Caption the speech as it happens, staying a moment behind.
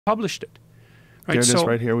published it. Right? There it is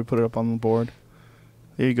right here. We put it up on the board.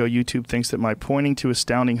 There you go. YouTube thinks that my pointing to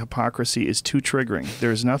astounding hypocrisy is too triggering.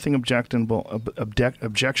 There is nothing objectionable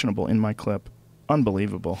in my clip.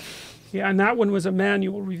 Unbelievable. Yeah, and that one was a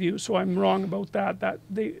manual review, so I'm wrong about that.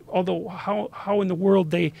 Although how in the world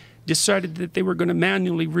they decided that they were going to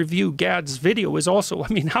manually review Gad's video is also, I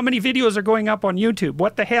mean, how many videos are going up on YouTube?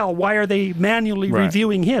 What the hell? Why are they manually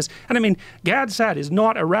reviewing his? And I mean, Gad Saad is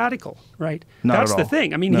not a radical, right? That's the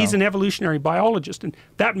thing. I mean, he's an evolutionary biologist, and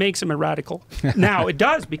that makes him a radical. Now, it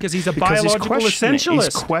does, because he's a biological essentialist. He's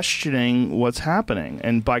questioning what's happening,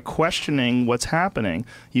 and by questioning what's happening,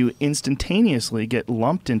 you instantaneously get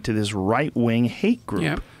lumped into this right-wing hate group.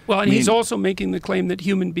 Yeah. Well, and he's also making the claim that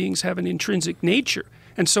human beings have an intrinsic nature.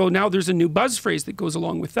 And so now there's a new buzz phrase that goes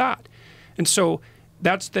along with that. And so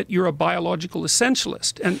that's that you're a biological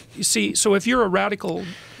essentialist. And you see, so if you're a radical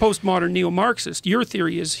postmodern neo-Marxist, your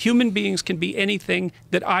theory is human beings can be anything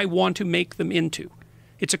that I want to make them into.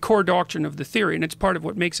 It's a core doctrine of the theory, and it's part of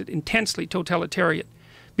what makes it intensely totalitarian,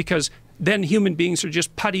 because then human beings are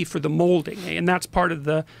just putty for the molding, and that's part of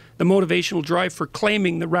the motivational drive for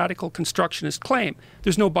claiming the radical constructionist claim.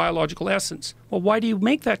 There's no biological essence. Well, why do you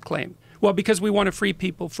make that claim? Well, because we want to free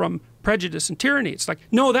people from prejudice and tyranny. It's like,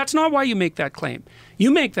 no, that's not why you make that claim.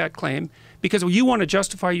 You make that claim because you want to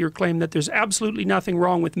justify your claim that there's absolutely nothing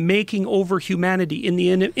wrong with making over humanity in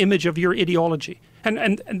the image of your ideology.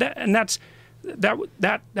 And that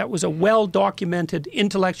was a well-documented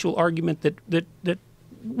intellectual argument that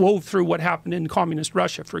wove through what happened in communist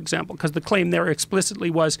Russia, for example, because the claim there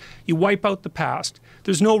explicitly was you wipe out the past,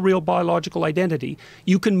 there's no real biological identity,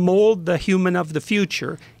 you can mold the human of the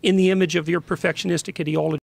future in the image of your perfectionistic ideology.